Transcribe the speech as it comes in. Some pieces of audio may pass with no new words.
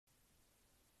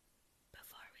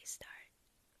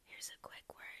here's a quick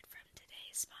word from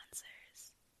today's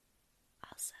sponsors.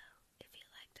 Also, if you'd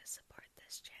like to support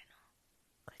this channel,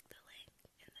 click the link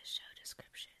in the show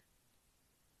description.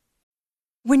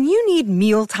 When you need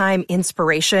mealtime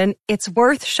inspiration, it's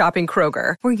worth shopping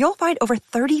Kroger, where you'll find over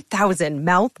 30,000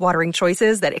 mouth-watering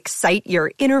choices that excite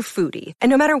your inner foodie. And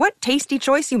no matter what tasty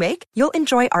choice you make, you'll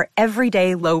enjoy our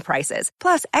everyday low prices,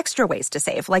 plus extra ways to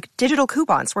save, like digital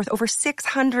coupons worth over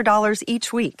 $600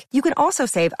 each week. You can also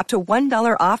save up to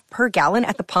 $1 off per gallon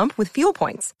at the pump with fuel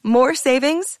points. More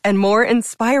savings and more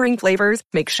inspiring flavors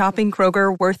make shopping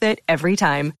Kroger worth it every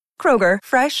time. Kroger,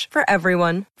 fresh for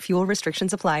everyone. Fuel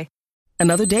restrictions apply.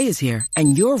 Another day is here,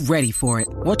 and you're ready for it.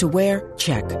 What to wear?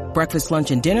 Check. Breakfast, lunch,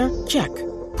 and dinner? Check.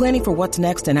 Planning for what's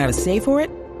next and how to save for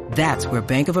it? That's where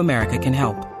Bank of America can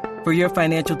help. For your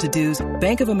financial to-dos,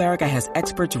 Bank of America has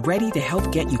experts ready to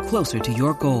help get you closer to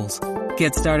your goals.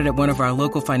 Get started at one of our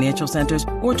local financial centers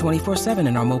or 24/7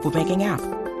 in our mobile banking app.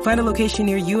 Find a location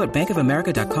near you at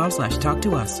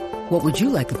bankofamerica.com/talktous. What would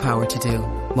you like the power to do?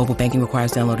 Mobile banking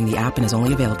requires downloading the app and is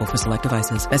only available for select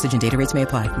devices. Message and data rates may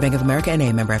apply. Bank of America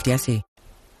NA, member FDIC.